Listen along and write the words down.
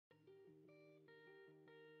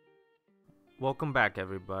Welcome back,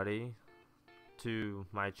 everybody, to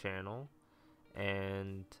my channel.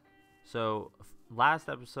 And so last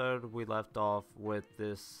episode we left off with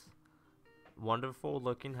this wonderful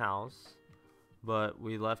looking house, but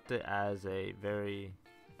we left it as a very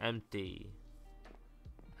empty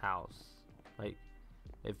house. Like,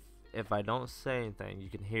 if I don't say anything, you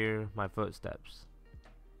can hear my footsteps,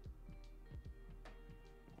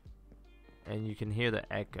 and you can hear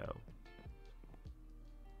the echo.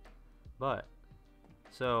 But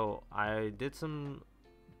so I did some.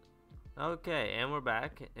 Okay, and we're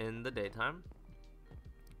back in the daytime.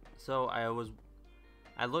 So I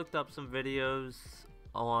looked up some videos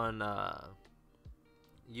on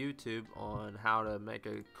YouTube on how to make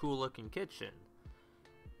a cool looking kitchen,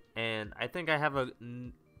 and I think I have a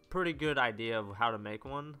pretty good idea of how to make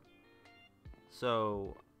one.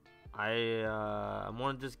 So I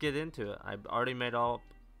want to just get into it. I've already made up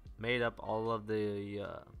all of the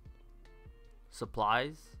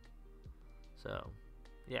supplies. So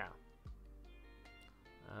yeah.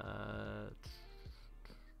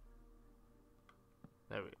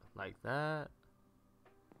 There we go, like that.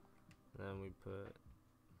 Then we put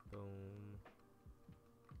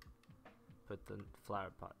the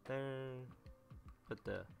flower pot there. Put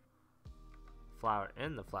the flower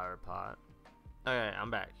in the flower pot. Okay, I'm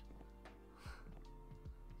back.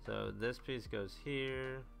 So this piece goes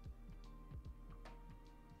here.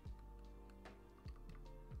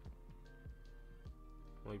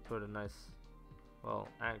 We put a nice, well,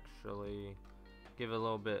 actually give it a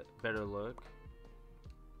little bit better look.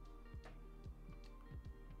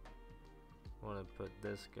 I want to put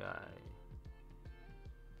this guy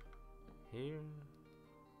here.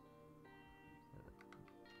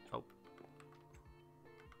 Oh,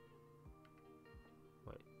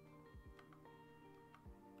 wait.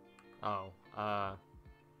 Oh, up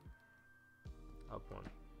one.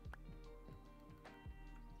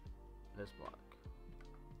 This block.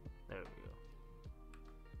 There we go.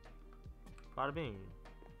 Bada bing.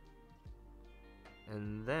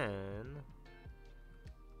 And then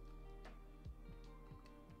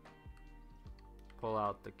pull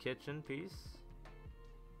out the kitchen piece.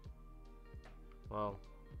 Well,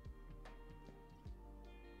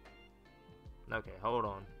 okay, hold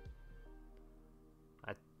on.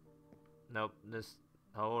 Nope, this,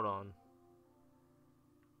 hold on.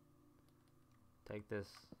 Take this,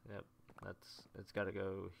 yep, it's gotta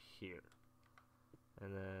go here.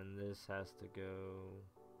 And then this has to go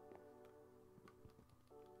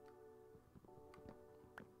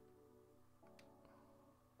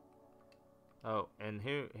oh, and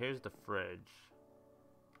here's the fridge.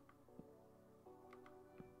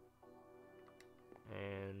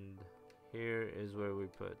 And here is where we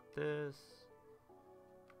put this.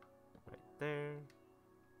 Right there.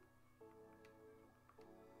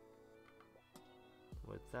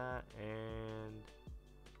 With that and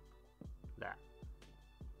that.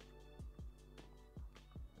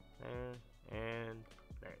 There and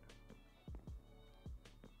there.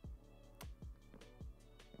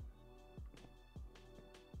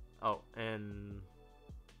 Oh, and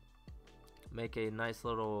make a nice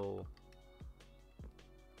little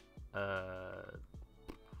I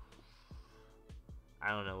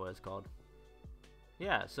don't know what it's called.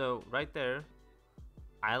 Yeah, so right there,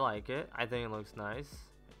 I like it. I think it looks nice.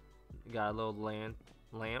 Got a little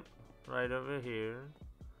lamp right over here.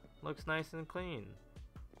 Looks nice and clean.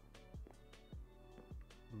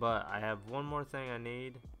 But I have one more thing I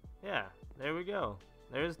need. Yeah, there we go.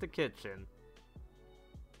 There's the kitchen.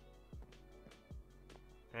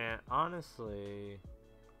 And honestly,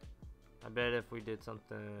 I bet if we did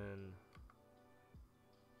something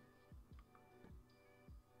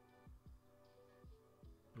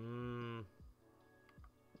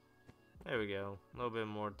there we go. A little bit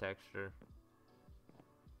more texture.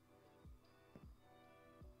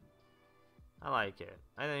 I like it.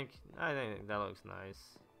 I think that looks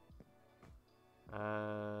nice.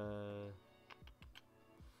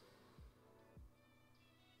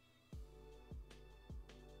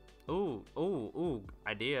 Ooh,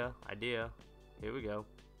 idea. Here we go.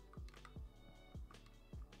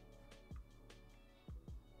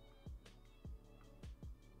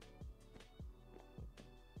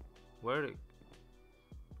 Where did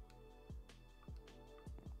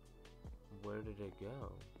it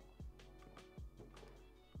go?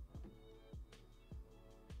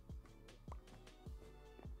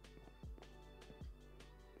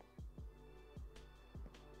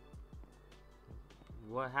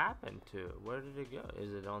 What happened to it? Where did it go?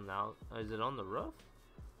 Is it on the roof?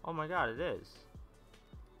 Oh my god, it is.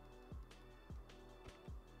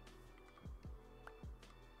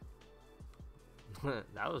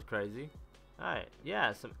 That was crazy. Alright,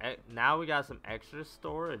 yeah, now we got some extra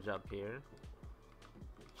storage up here.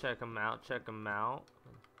 Check them out, check them out.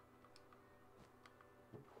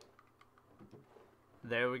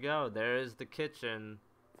 There we go. There is the kitchen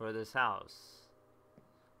for this house.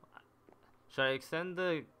 Should I extend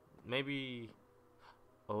the, maybe,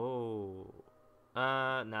 oh,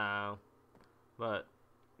 no. But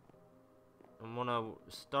I'm gonna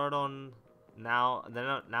start on now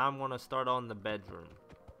I'm gonna start on the bedroom.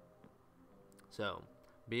 So,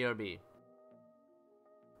 BRB.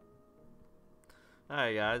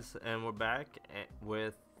 Alright guys, and we're back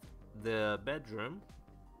with the bedroom.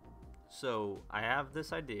 So, I have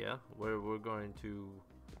this idea where we're going to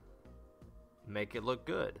make it look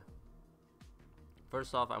good.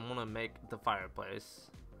 First off, I'm gonna make the fireplace,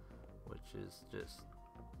 which is just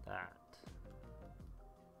that.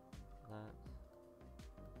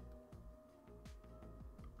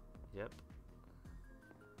 Yep.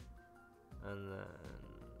 And then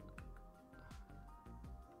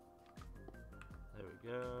there we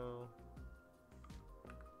go.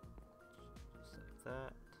 Just like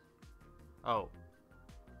that. Oh.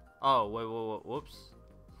 Oh, wait, whoops.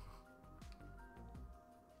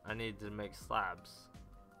 I need to make slabs.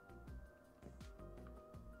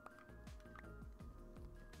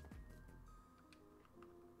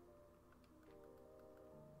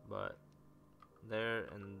 But there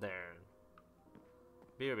and there.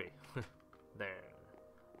 BRB. There.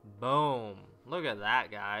 Boom. Look at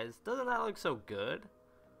that, guys. Doesn't that look so good?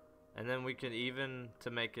 And then we can even,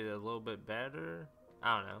 to make it a little bit better.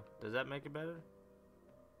 I don't know. Does that make it better?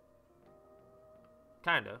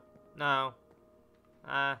 Kinda. No.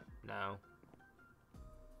 No.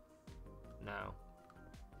 No.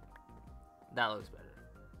 That looks better.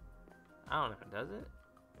 I don't know. Does it?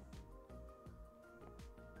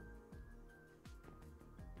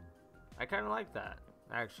 I kind of like that,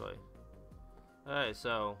 actually. Alright,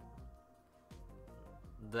 so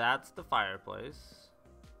that's the fireplace.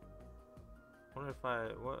 Wonder if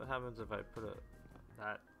what happens if I put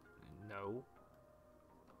that? No.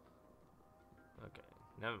 Okay,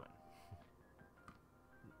 never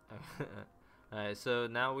mind. Alright, so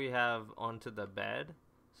now we have onto the bed.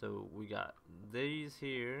 So we got these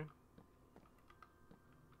here.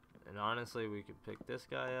 And honestly, we could pick this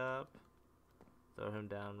guy up, throw him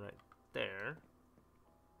down right there.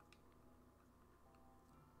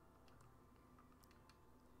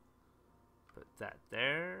 Put that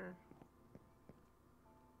there.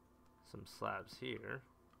 Some slabs here.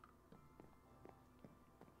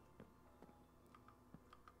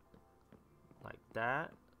 Like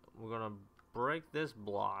that. We're gonna break this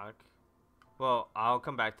block. Well, I'll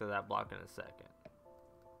come back to that block in a second.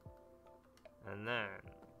 And then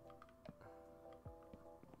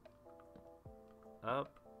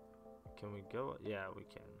up. Can we go? Yeah, we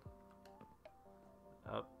can.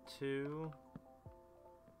 Up to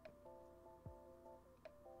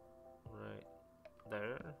right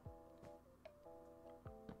there.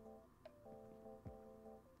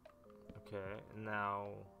 Okay, now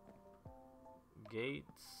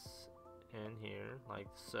gates in here like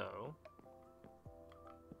so.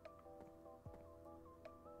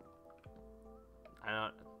 I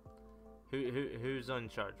don't. Who's in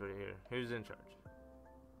charge right here? Who's in charge?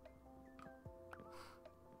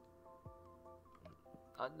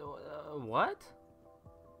 What?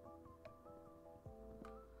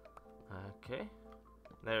 Okay,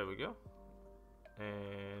 there we go.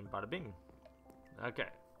 And bada bing.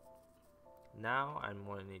 Okay. Now I'm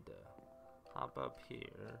gonna need to hop up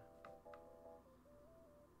here,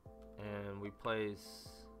 and we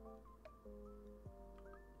place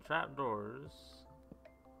trapdoors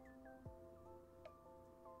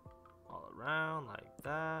all around like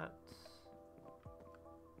that.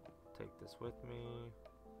 Take this with me.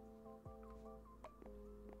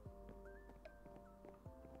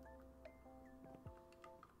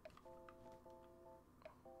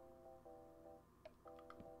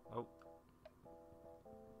 Oh.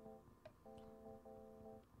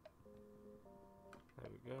 There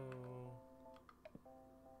we go.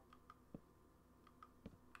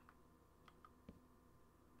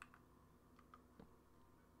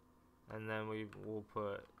 And then we'll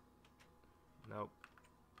put, nope.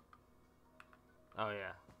 Oh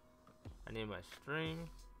yeah. I need my string.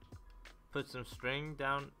 Put some string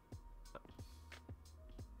down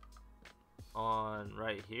on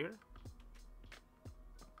right here.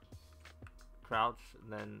 Crouch,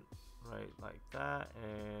 and then right like that,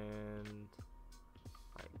 and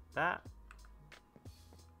like that.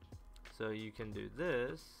 So you can do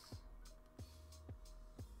this.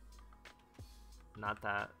 Not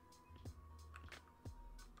that.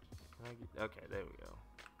 Okay, there we go.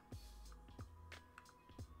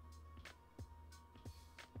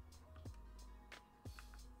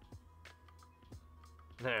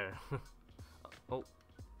 There. Oh,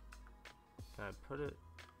 can I put it?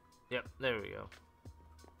 Yep, there we go.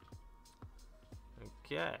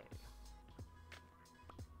 Okay.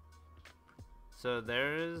 So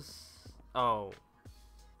there's, oh,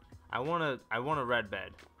 I want a red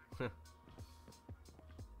bed.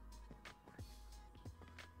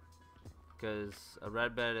 Because a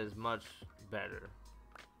red bed is much better.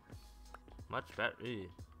 Much better. Ew.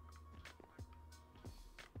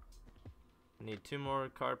 Need 2 more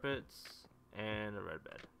carpets and a red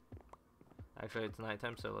bed. Actually, it's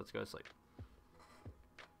nighttime, so let's go to sleep.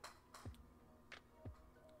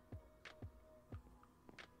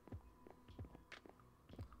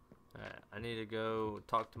 Alright, I need to go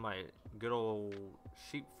talk to my good old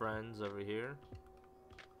sheep friends over here.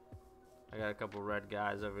 I got a couple red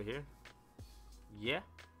guys over here. Yeah.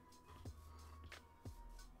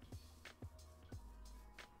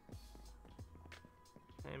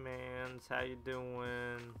 Hey mans, how you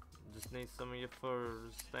doing? Just need some of your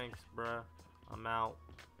furs. Thanks, bruh. I'm out.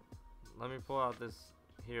 Let me pull out this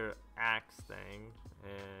here axe thing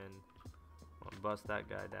and I'll bust that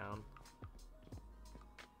guy down.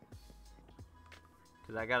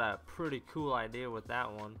 Cause I got a pretty cool idea with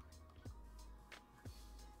that one.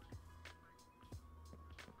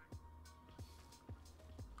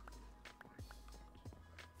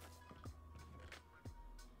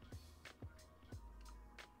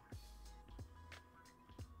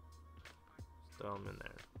 Throw them in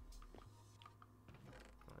there.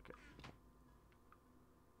 Okay.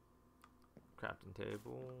 Crafting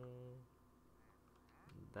table.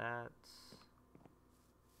 That's.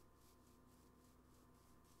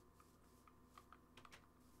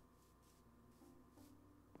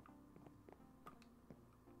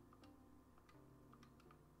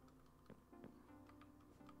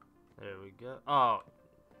 There we go. Oh,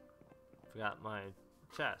 forgot my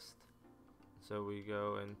chest. So we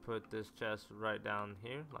go and put this chest right down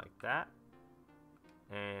here like that.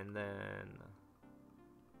 And then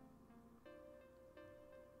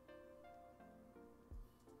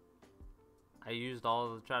I used all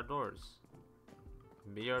of the trapdoors.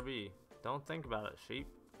 BRB. Don't think about it, sheep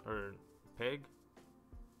or pig.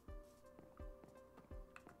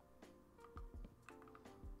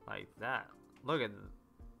 Like that. Look at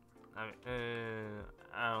I mean,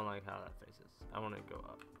 I don't like how that faces. I want to go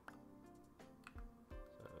up.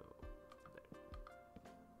 So, there.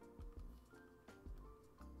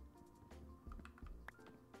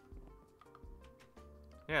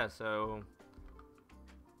 Yeah, so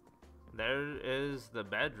there is the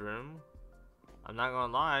bedroom. I'm not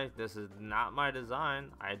gonna lie, this is not my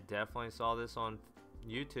design. I definitely saw this on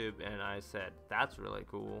YouTube and I said, that's really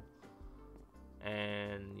cool.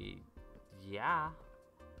 And yeah.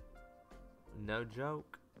 No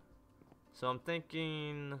joke. So I'm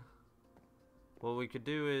thinking what we could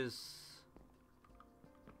do is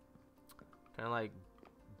kind of like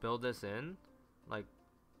build this in like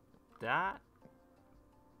that.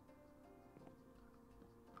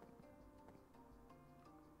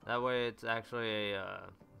 That way it's actually a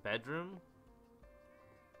bedroom.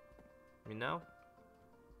 You know?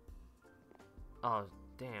 Oh,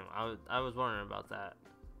 damn. I was wondering about that.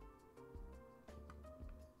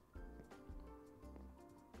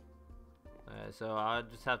 So I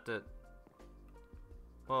just have to.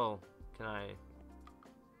 Whoa, can I?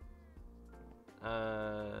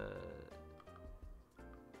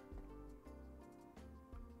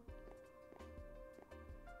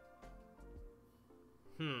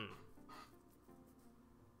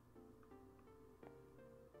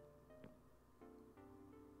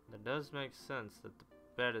 That does make sense that the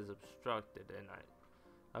bed is obstructed, and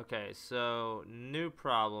okay, so new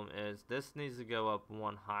problem is this needs to go up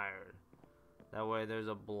 1 higher. That way there's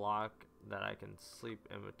a block that I can sleep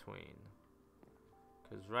in between.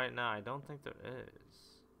 Because right now I don't think there is.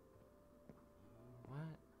 What?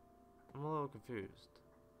 I'm a little confused.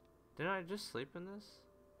 Didn't I just sleep in this?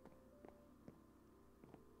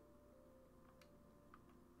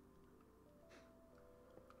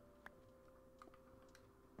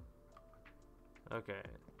 Okay,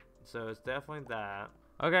 so it's definitely that.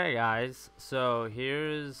 Okay guys, so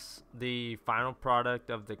here's the final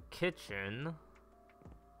product of the kitchen.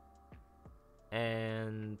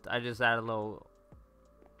 And I just added a little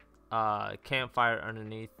campfire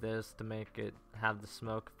underneath this to make it have the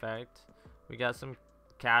smoke effect. We got some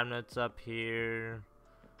cabinets up here,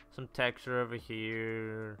 some texture over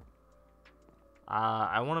here.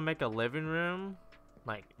 I want to make a living room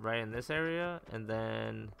like right in this area, and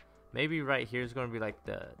then maybe right here is going to be like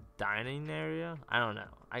the dining area. I don't know.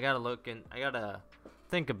 I gotta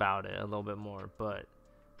think about it a little bit more. But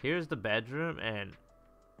here's the bedroom, and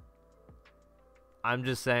I'm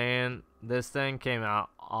just saying, this thing came out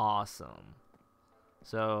awesome.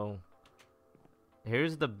 So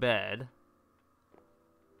here's the bed,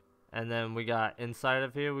 and then we got inside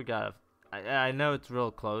of here, we got I know it's real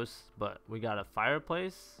close, but we got a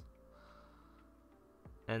fireplace,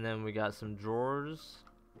 and then we got some drawers,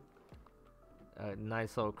 a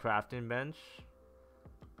nice little crafting bench.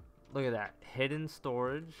 Look at that, hidden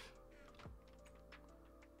storage,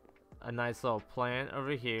 a nice little plant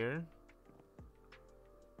over here.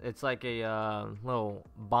 It's like a little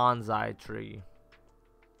bonsai tree.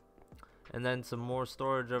 And then some more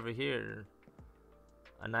storage over here.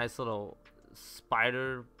 A nice little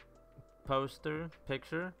spider poster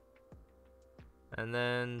picture. And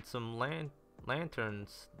then some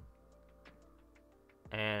lanterns.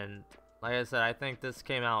 And like I said, I think this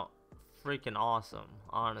came out freaking awesome,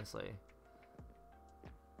 honestly.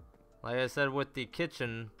 Like I said, with the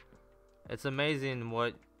kitchen, it's amazing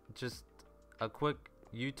what just a quick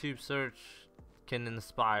YouTube search can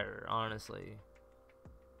inspire, honestly.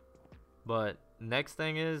 But next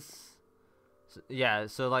thing is, yeah,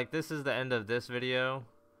 so like this is the end of this video.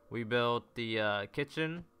 We built the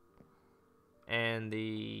kitchen and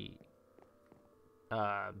the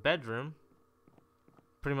bedroom,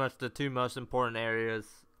 pretty much the two most important areas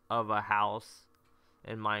of a house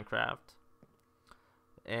in Minecraft.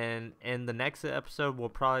 And in the next episode, we're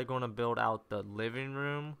probably going to build out the living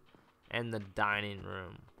room and the dining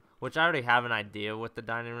room, which I already have an idea with the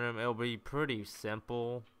dining room. It'll be pretty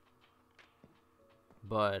simple,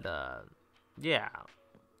 but yeah,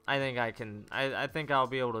 I think I can. I think I'll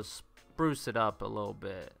be able to spruce it up a little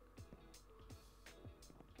bit.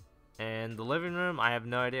 And the living room, I have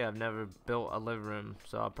no idea. I've never built a living room,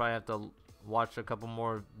 so I'll probably have to watch a couple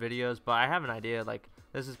more videos. But I have an idea. Like,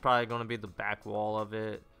 this is probably going to be the back wall of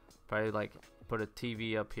it. Probably like put a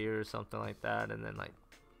TV up here or something like that, and then like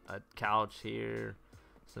a couch here,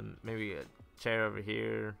 some maybe a chair over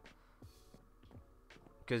here,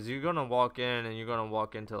 because you're gonna walk in and you're gonna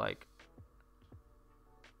walk into like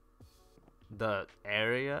the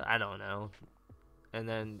area, I don't know, and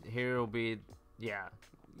then here will be, yeah,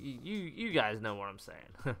 you guys know what I'm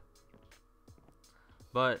saying.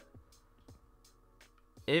 But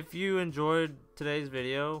if you enjoyed today's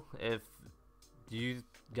video, if you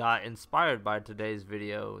got inspired by today's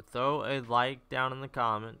video, throw a like down in the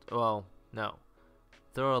comments. Well, no,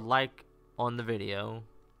 throw a like on the video,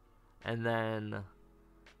 and then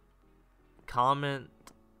comment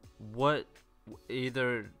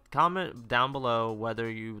comment down below whether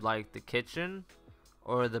you like the kitchen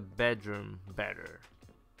or the bedroom better.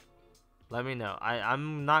 Let me know.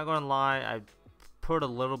 I'm not gonna lie, I put a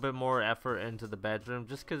little bit more effort into the bedroom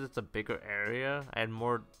just because it's a bigger area and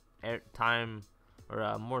more time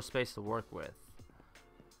or more space to work with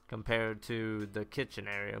compared to the kitchen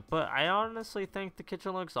area. But I honestly think the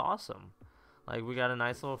kitchen looks awesome. Like, we got a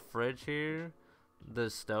nice little fridge here. The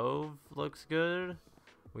stove looks good.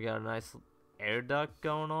 We got a nice air duct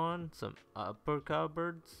going on. Some upper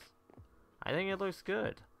cupboards. I think it looks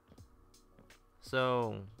good.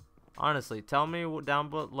 So, honestly, tell me down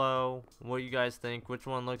below what you guys think. Which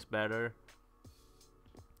one looks better?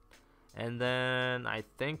 And then I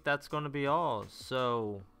think that's going to be all.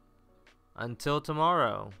 So, until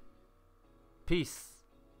tomorrow, peace.